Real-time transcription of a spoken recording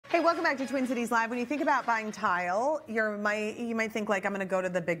Hey, welcome back to Twin Cities Live. When you think about buying tile, you might think like, I'm going to go to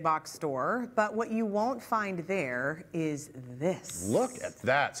the big box store, but what you won't find there is this. Look at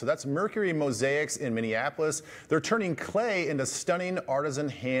that. So that's Mercury Mosaics in Minneapolis. They're turning clay into stunning artisan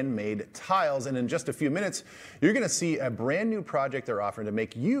handmade tiles, and in just a few minutes, you're going to see a brand new project they're offering to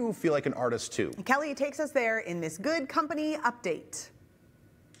make you feel like an artist too. Kelly takes us there in this Good Company update.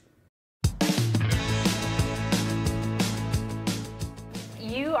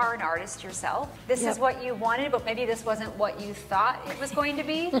 You are an artist yourself. This is what you wanted, but maybe this wasn't what you thought it was going to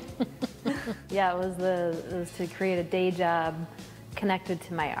be. Yeah, it was to create a day job connected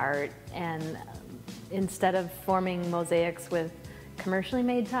to my art, and instead of forming mosaics with commercially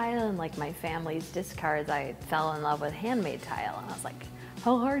made tile and like my family's discards, I fell in love with handmade tile, and I was like,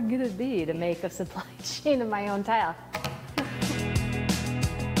 how hard could it be to make a supply chain of my own tile?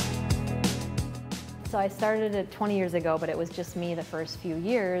 So I started it 20 years ago, but it was just me the first few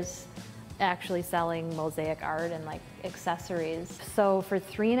years actually selling mosaic art and like accessories. So for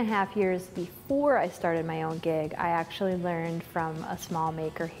 3.5 years before I started my own gig, I actually learned from a small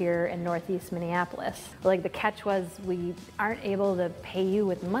maker here in Northeast Minneapolis. Like the catch was, we aren't able to pay you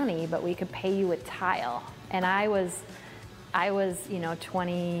with money, but we could pay you with tile. And I was,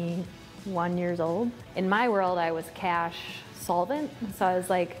 21 years old. In my world, I was cash solvent. So I was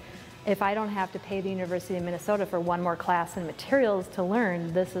like, if I don't have to pay the University of Minnesota for one more class in materials to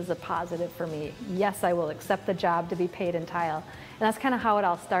learn, this is a positive for me. Yes, I will accept the job to be paid in tile. And that's kind of how it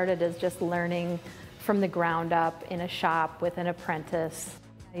all started, is just learning from the ground up in a shop with an apprentice.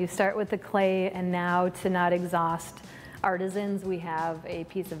 You start with the clay, and now, to not exhaust artisans, we have a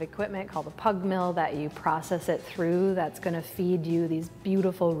piece of equipment called a pug mill that you process it through, that's going to feed you these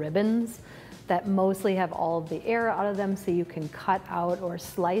beautiful ribbons that mostly have all of the air out of them, so you can cut out or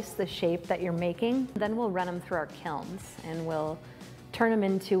slice the shape that you're making. Then we'll run them through our kilns, and we'll turn them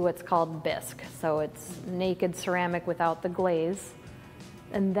into what's called bisque. So it's naked ceramic without the glaze.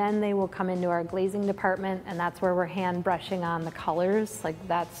 And then they will come into our glazing department, and that's where we're hand brushing on the colors. Like,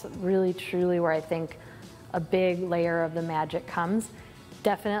 that's really truly where I think a big layer of the magic comes.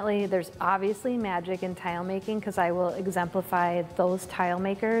 Definitely, there's obviously magic in tile making, because I will exemplify those tile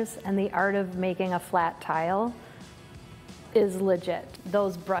makers, and the art of making a flat tile is legit.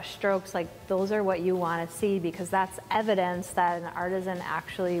 Those brush strokes, like, those are what you want to see, because that's evidence that an artisan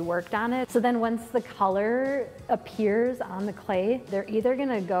actually worked on it. So then once the color appears on the clay, they're either going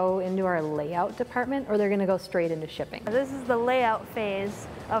to go into our layout department or they're going to go straight into shipping. This is the layout phase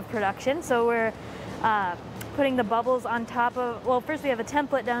of production. So we're putting the bubbles on top of, well, first we have a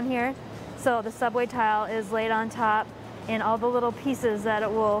template down here. So the subway tile is laid on top, and all the little pieces that it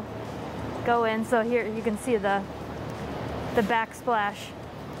will go in. So here you can see the backsplash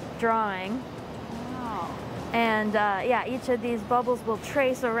drawing. Wow. And yeah, each of these bubbles will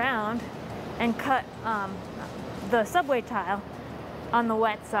trace around and cut the subway tile on the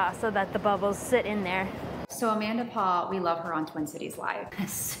wet saw so that the bubbles sit in there. So Amanda Paul, we love her on Twin Cities Live.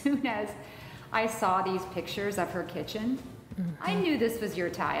 As soon as I saw these pictures of her kitchen, I knew this was your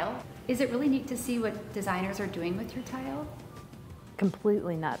tile. Is it really neat to see what designers are doing with your tile?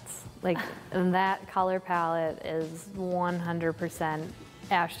 Completely nuts. Like, that color palette is 100%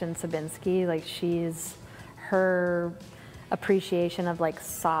 Ashton Sabinski. Like, her appreciation of like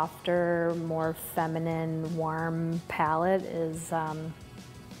softer, more feminine, warm palette is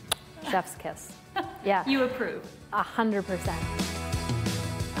chef's kiss. Yeah. You approve? 100%.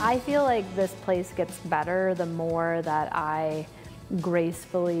 I feel like this place gets better the more that I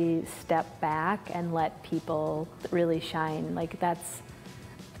gracefully step back and let people really shine. Like, I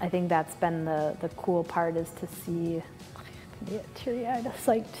think that's been the cool part, is to see, get teary-eyed, it's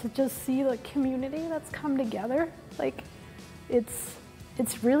like to just see the community that's come together. Like, it's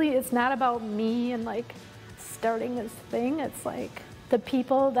not about me and like starting this thing. It's like the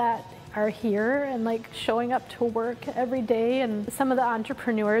people that are here and like showing up to work every day, and some of the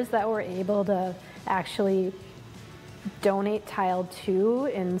entrepreneurs that were able to actually donate tile to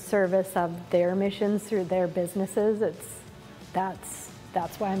in service of their missions through their businesses. That's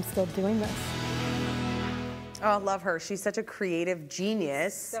why I'm still doing this. Oh, I love her. She's such a creative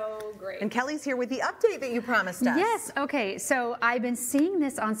genius. So great. And Kelly's here with the update that you promised us. Yes, okay, so I've been seeing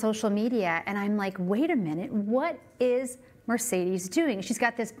this on social media, and I'm like, wait a minute, what is Mercedes doing? She's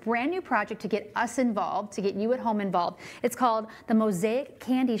got this brand new project to get us involved, to get you at home involved. It's called the Mosaic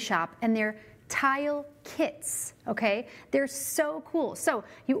Candy Shop, and they're tile kits, okay? They're so cool. So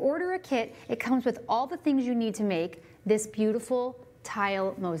you order a kit, it comes with all the things you need to make this beautiful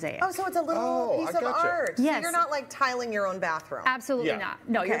tile mosaic. Oh, so it's a little piece of art. Yes. So you're not like tiling your own bathroom. Absolutely not.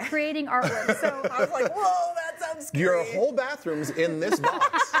 No, you're creating artwork. So I was like, whoa, that sounds scary. Your whole bathroom's in this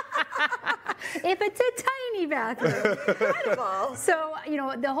box. if it's a tiny bathroom. Incredible. So, you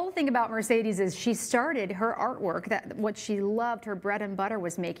know, the whole thing about Mercedes is she started her artwork, that what she loved, her bread and butter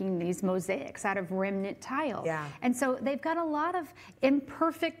was making these mosaics out of remnant tile. Yeah. And so they've got a lot of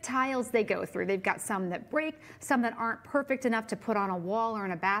imperfect tiles they go through. They've got some that break, some that aren't perfect enough to put on a wall or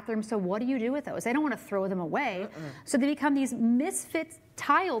in a bathroom. So what do you do with those? They don't want to throw them away. So they become these misfit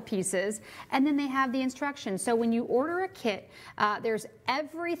tile pieces, and then they have the instructions. So when you order a kit, there's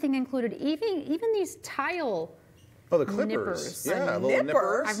everything included, even these tile Oh, the clippers. nippers. Yeah, little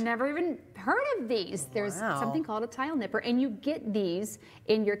nippers. I've never even heard of these. There's something called a tile nipper, and you get these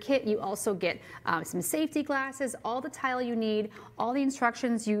in your kit. You also get some safety glasses, all the tile you need, all the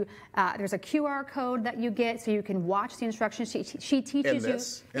instructions. There's a QR code that you get so you can watch the instructions. She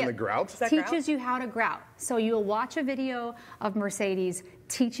teaches in the grout? Teaches you how to grout. So you'll watch a video of Mercedes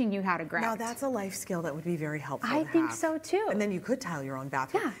teaching you how to grout. Now that's a life skill that would be very helpful. I to think have. so too. And then you could tile your own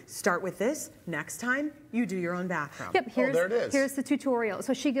bathroom. Yeah. Start with this. Next time you do your own bathroom. Yep, there it is. Here's the tutorial.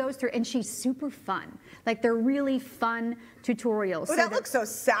 So she goes through, and she's super fun. Like, they're really fun tutorials. Oh, so that looks so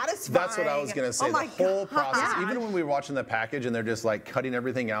satisfying. That's what I was going to say. Oh my the whole process, Yeah. even when we were watching the package and they're just like cutting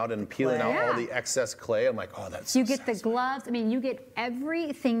everything out and peeling out all the excess clay, I'm like, oh, that's so You get the satisfying. gloves. I mean, you get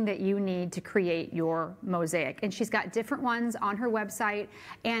everything that you need to create your mosaic. And she's got different ones on her website,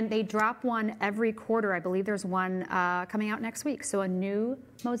 and they drop one every quarter. I believe there's one coming out next week. So a new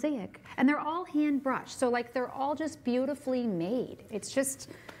mosaic. And they're all hand brushed. So like, they're all just beautifully made. It's just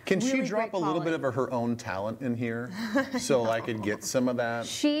Can really she great drop a little quality. bit of her own talent in here so I could get some of that?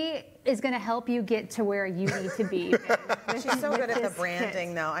 She is going to help you get to where you need to be. She's so good at the this branding,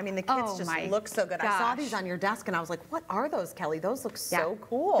 kit. though. I mean, the kits Oh just my look so good. I saw gosh. these on your desk, and I was like, what are those, Kelly? Those look Yeah, so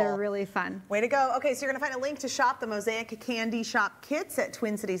cool. They're really fun. Way to go. Okay, so you're going to find a link to shop the Mosaic Candy Shop kits at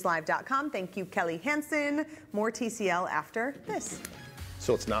TwinCitiesLive.com. Thank you, Kelly Hansen. More TCL after this.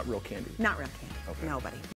 So it's not real candy. Not real candy. Okay. Nobody.